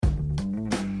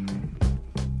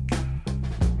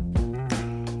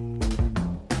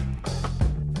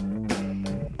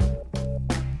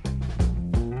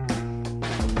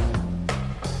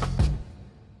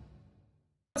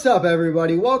What's up,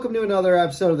 everybody? Welcome to another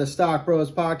episode of the Stock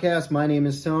Bros Podcast. My name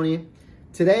is Tony.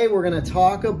 Today, we're going to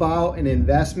talk about an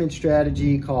investment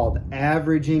strategy called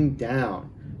averaging down,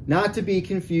 not to be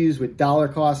confused with dollar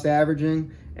cost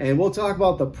averaging. And we'll talk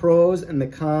about the pros and the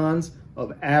cons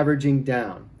of averaging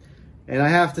down. And I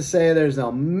have to say, there's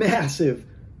a massive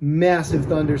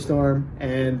thunderstorm,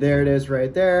 and there it is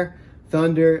right there.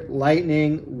 Thunder,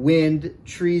 lightning, wind,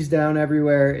 trees down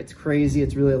everywhere. It's crazy.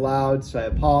 It's really loud, so I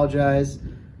apologize.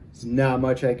 There's not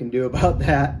much I can do about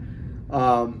that.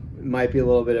 It might be a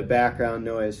little bit of background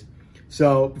noise.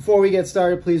 So before we get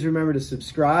started, please remember to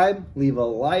subscribe, leave a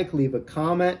like, leave a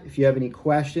comment. If you have any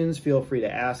questions, feel free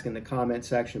to ask in the comment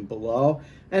section below.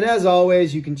 And as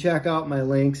always, you can check out my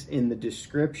links in the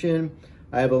description.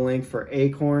 I have a link for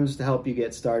Acorns to help you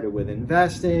get started with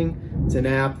investing. It's an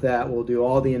app that will do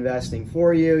all the investing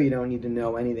for you. You don't need to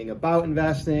know anything about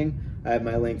investing. I have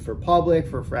my link for Public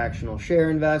for fractional share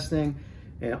investing.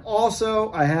 And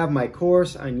also, I have my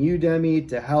course on Udemy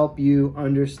to help you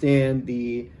understand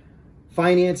the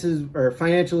finances or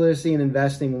financial literacy and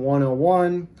investing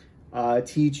 101.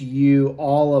 Teach you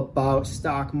all about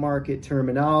stock market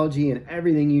terminology and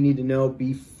everything you need to know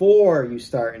before you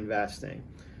start investing.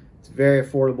 It's a very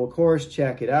affordable course.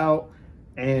 Check it out.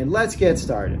 And let's get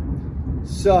started.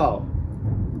 So,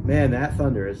 man, that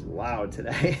thunder is loud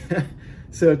today.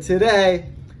 So today,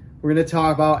 we're going to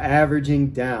talk about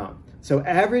averaging down. So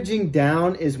averaging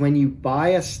down is when you buy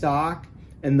a stock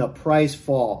and the price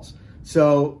falls.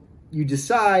 So you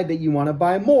decide that you want to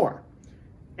buy more.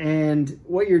 And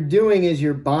what you're doing is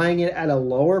you're buying it at a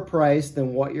lower price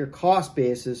than what your cost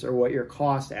basis or what your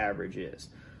cost average is.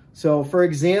 So for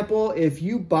example, if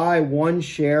you buy one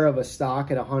share of a stock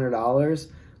at $100,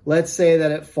 let's say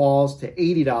that it falls to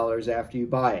 $80 after you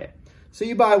buy it. So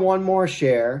you buy one more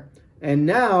share, and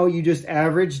now you just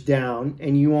average down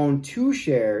and you own two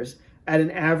shares at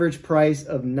an average price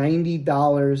of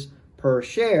 $90 per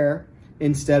share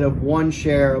instead of one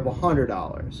share of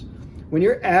 $100. When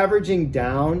you're averaging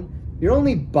down, you're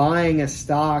only buying a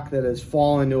stock that has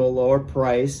fallen to a lower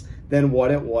price than what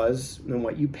it was, than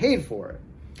what you paid for it.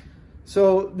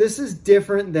 So this is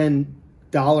different than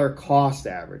dollar cost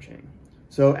averaging.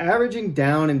 So averaging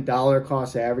down and dollar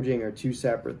cost averaging are two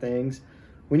separate things.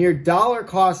 When you're dollar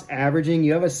cost averaging,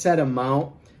 you have a set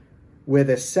amount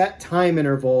with a set time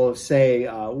interval of, say,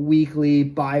 weekly,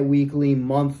 bi-weekly,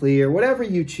 monthly, or whatever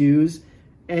you choose.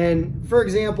 And for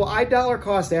example, I dollar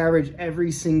cost average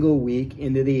every single week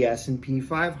into the S&P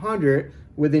 500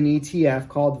 with an ETF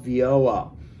called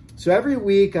VOO. So every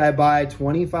week I buy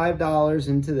 $25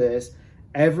 into this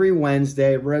every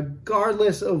Wednesday,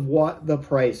 regardless of what the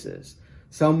price is.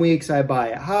 Some weeks I buy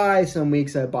it high, some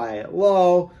weeks I buy it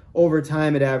low. Over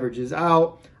time it averages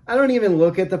out. I don't even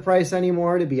look at the price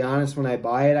anymore, to be honest, when I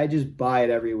buy it. I just buy it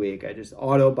every week. I just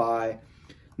auto buy.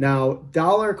 Now,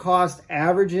 dollar cost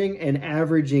averaging and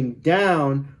averaging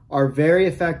down are very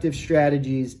effective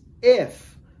strategies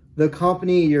if the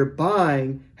company you're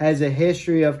buying has a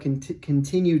history of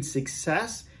continued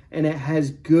success and it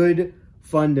has good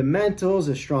fundamentals,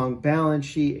 a strong balance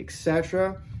sheet,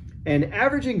 etc. And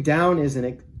averaging down is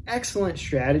an excellent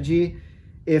strategy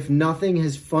if nothing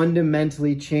has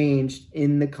fundamentally changed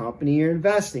in the company you're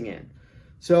investing in.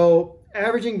 So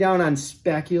averaging down on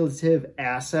speculative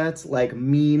assets like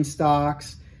meme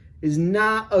stocks is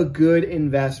not a good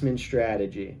investment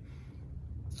strategy.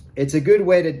 It's a good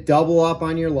way to double up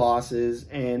on your losses,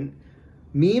 and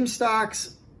meme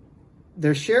stocks,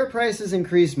 their share prices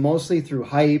increase mostly through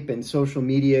hype and social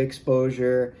media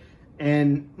exposure,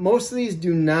 and most of these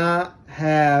do not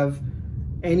have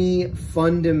any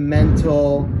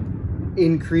fundamental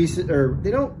increases, or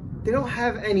they don't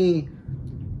have any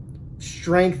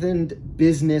strengthened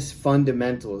business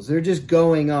fundamentals. They're just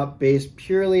going up based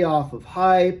purely off of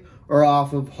hype or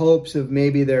off of hopes of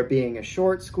maybe there being a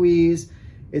short squeeze.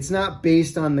 It's not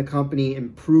based on the company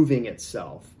improving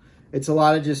itself. It's a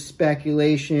lot of just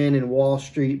speculation and Wall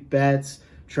Street bets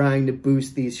trying to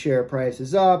boost these share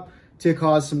prices up to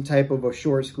cause some type of a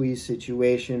short squeeze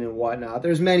situation and whatnot.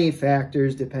 There's many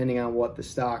factors depending on what the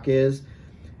stock is.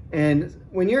 And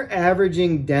when you're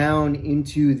averaging down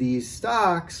into these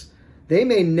stocks, they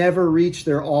may never reach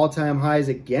their all-time highs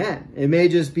again. It may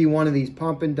just be one of these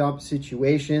pump and dump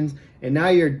situations, and now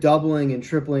you're doubling and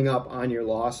tripling up on your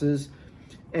losses.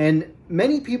 And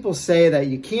many people say that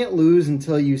you can't lose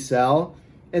until you sell,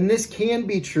 and this can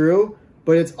be true,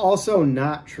 but it's also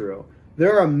not true.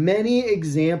 There are many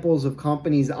examples of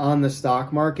companies on the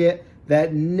stock market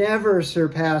that never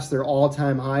surpassed their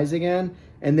all-time highs again,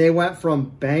 and they went from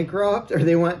bankrupt, or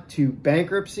they went to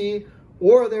bankruptcy,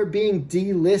 or they're being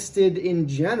delisted in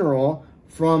general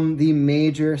from the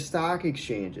major stock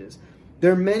exchanges.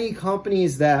 There are many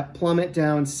companies that plummet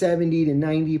down 70 to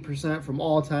 90% from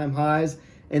all-time highs,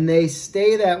 and they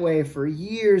stay that way for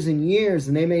years and years,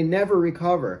 and they may never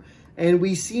recover. And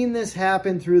we've seen this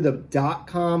happen through the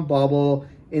dot-com bubble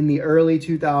in the early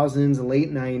 2000s,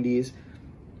 late 90s.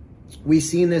 We've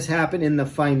seen this happen in the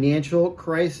financial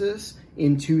crisis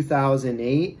in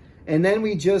 2008. And then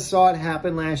we just saw it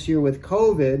happen last year with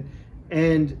COVID.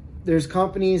 And there's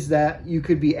companies that you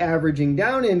could be averaging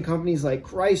down in, companies like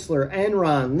Chrysler,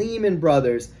 Enron, Lehman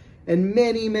Brothers, and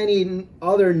many, many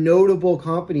other notable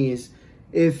companies.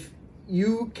 If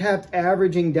you kept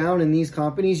averaging down in these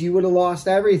companies, you would have lost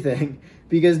everything,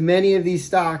 because many of these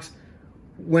stocks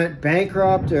went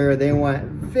bankrupt or they went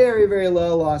very, very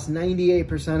low, lost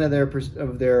 98%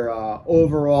 of their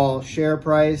overall share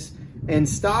price. And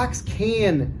stocks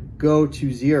can go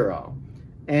to zero,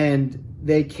 and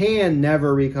they can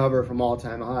never recover from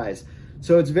all-time highs.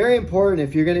 So it's very important,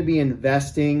 if you're going to be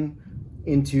investing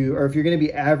into, or if you're going to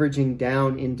be averaging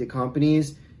down into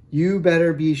companies, you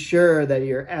better be sure that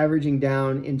you're averaging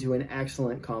down into an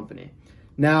excellent company.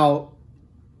 Now,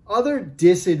 other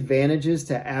disadvantages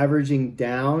to averaging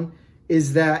down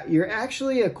is that you're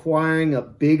actually acquiring a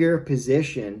bigger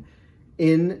position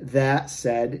in that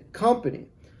said company.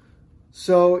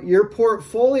 So your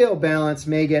portfolio balance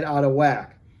may get out of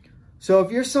whack. So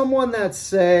if you're someone that's,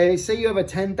 say you have a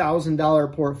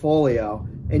 $10,000 portfolio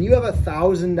and you have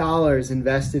 $1,000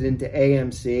 invested into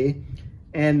AMC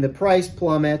and the price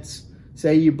plummets,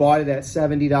 say you bought it at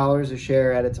 $70 a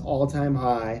share at its all-time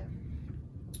high,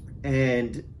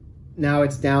 and now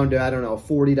it's down to, I don't know,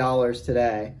 $40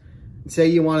 today. Say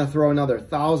you want to throw another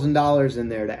 $1,000 in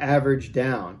there to average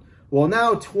down. Well,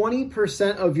 now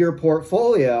 20% of your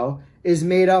portfolio is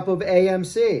made up of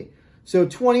AMC. So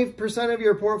 20% of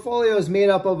your portfolio is made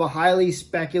up of a highly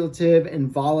speculative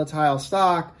and volatile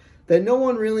stock that no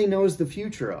one really knows the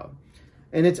future of.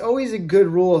 And it's always a good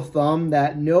rule of thumb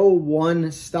that no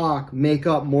one stock make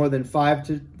up more than 5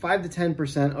 to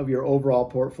 10% of your overall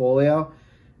portfolio.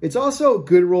 It's also a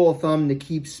good rule of thumb to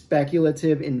keep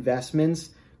speculative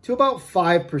investments to about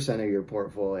 5% of your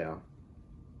portfolio.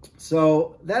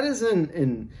 So that is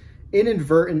an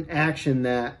inadvertent action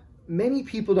that many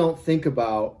people don't think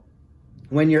about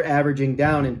when you're averaging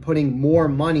down and putting more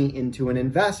money into an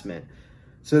investment.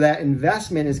 So that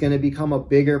investment is going to become a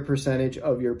bigger percentage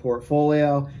of your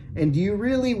portfolio. And do you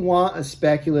really want a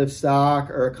speculative stock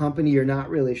or a company you're not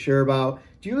really sure about?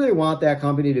 Do you really want that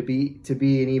company to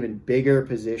be an even bigger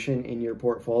position in your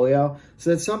portfolio? So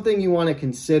that's something you want to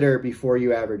consider before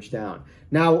you average down.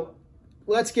 Now,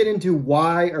 let's get into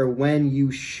why or when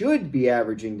you should be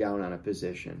averaging down on a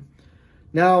position.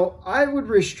 Now, I would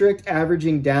restrict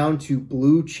averaging down to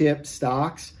blue chip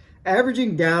stocks.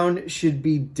 Averaging down should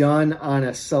be done on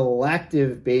a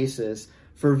selective basis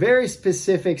for very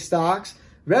specific stocks,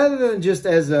 rather than just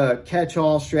as a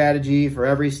catch-all strategy for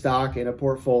every stock in a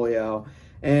portfolio.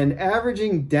 And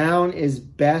averaging down is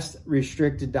best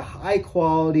restricted to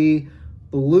high-quality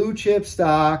blue chip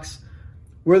stocks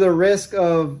where the risk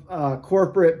of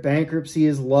corporate bankruptcy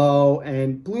is low,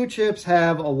 and blue chips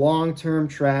have a long-term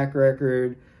track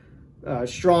record,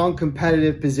 strong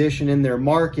competitive position in their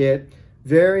market,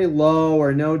 very low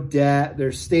or no debt,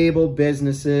 they're stable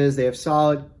businesses, they have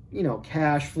solid,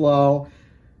 cash flow,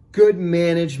 good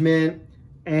management,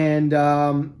 and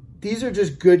these are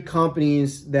just good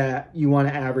companies that you want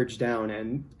to average down,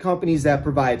 and companies that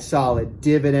provide solid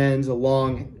dividends, a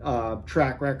long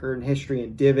track record and history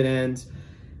in dividends.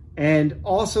 And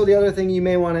also the other thing you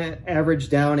may want to average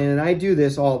down in, and I do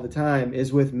this all the time,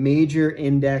 is with major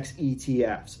index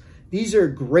ETFs. These are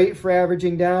great for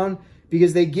averaging down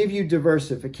because they give you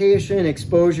diversification,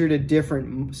 exposure to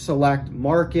different select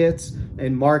markets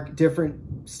and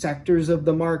different sectors of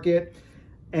the market.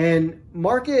 And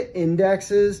market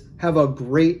indexes have a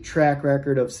great track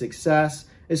record of success,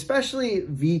 especially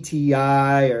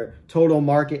VTI or total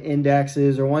market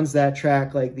indexes, or ones that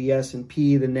track like the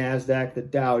S&P, the NASDAQ, the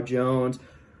Dow Jones.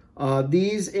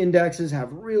 These indexes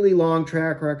have really long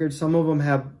track records. Some of them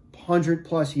have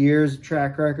 100+ years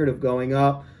track record of going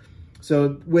up.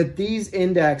 So with these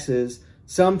indexes,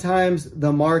 sometimes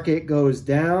the market goes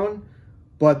down,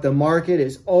 but the market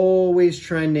is always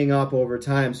trending up over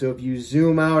time. So if you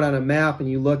zoom out on a map and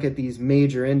you look at these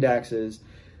major indexes,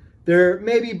 there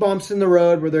may be bumps in the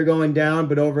road where they're going down,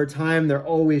 but over time, they're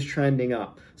always trending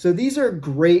up. So these are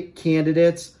great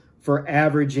candidates for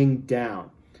averaging down.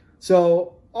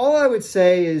 So all I would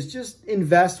say is just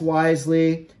invest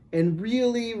wisely and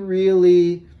really,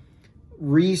 really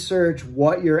research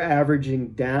what you're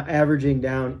averaging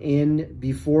down in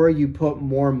before you put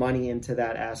more money into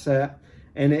that asset.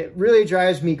 And it really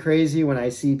drives me crazy when I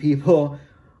see people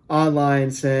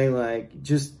online saying like,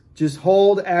 just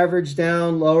hold average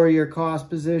down, lower your cost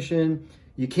position.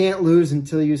 You can't lose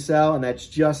until you sell, and that's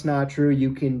just not true.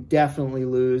 You can definitely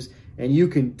lose, and you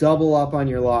can double up on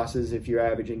your losses if you're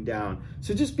averaging down.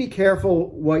 So just be careful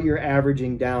what you're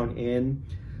averaging down in.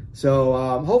 So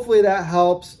hopefully that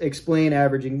helps explain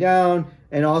averaging down,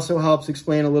 and also helps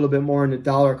explain a little bit more into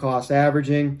dollar cost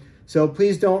averaging. So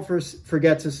please don't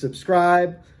forget to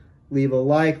subscribe, leave a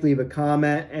like, leave a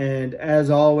comment, and as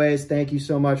always, thank you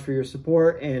so much for your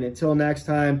support, and until next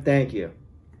time, thank you.